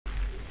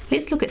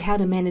Let's look at how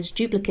to manage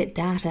duplicate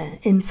data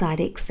inside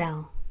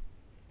Excel.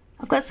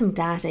 I've got some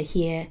data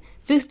here.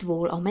 First of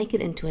all, I'll make it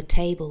into a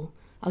table.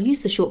 I'll use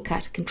the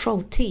shortcut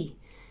Control-T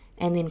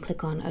and then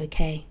click on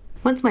OK.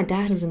 Once my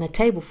data is in a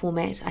table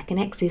format, I can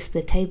access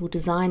the Table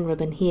Design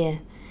ribbon here,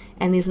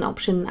 and there's an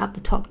option up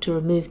the top to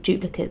remove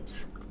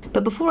duplicates.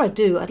 But before I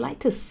do, I'd like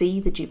to see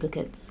the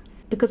duplicates,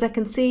 because I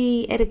can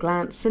see at a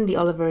glance Cindy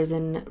Oliver is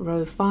in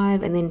row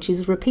 5 and then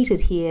she's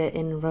repeated here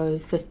in row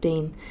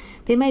 15.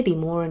 There may be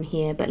more in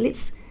here, but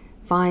let's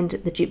find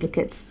the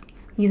duplicates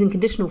using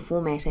conditional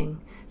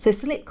formatting. So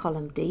select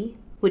column D,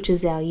 which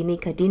is our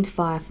unique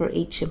identifier for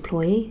each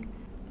employee.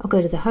 I'll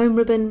go to the Home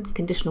ribbon,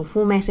 Conditional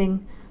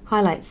Formatting,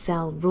 highlight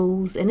Cell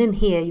Rules, and in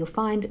here you'll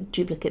find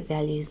duplicate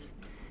values.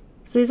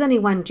 So there's only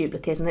one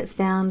duplicate and it's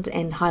found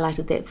and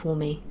highlighted that for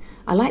me.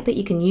 I like that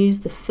you can use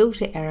the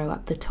filter arrow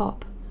up the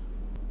top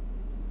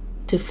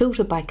to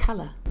filter by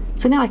colour.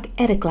 So now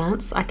at a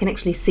glance I can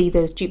actually see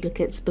those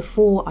duplicates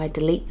before I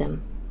delete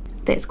them.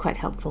 That's quite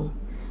helpful.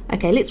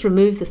 Okay, let's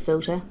remove the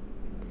filter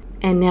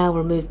and now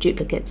remove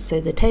duplicates.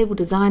 So the Table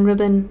Design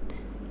ribbon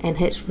and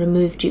hit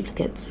Remove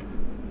Duplicates.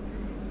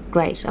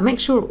 Great, I make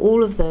sure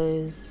all of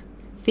those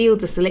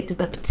fields are selected,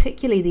 but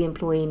particularly the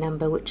employee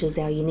number, which is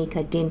our unique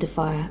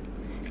identifier.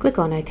 Click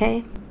on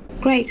OK.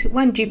 Great,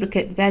 one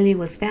duplicate value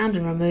was found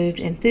and removed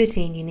and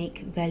 13 unique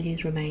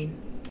values remain.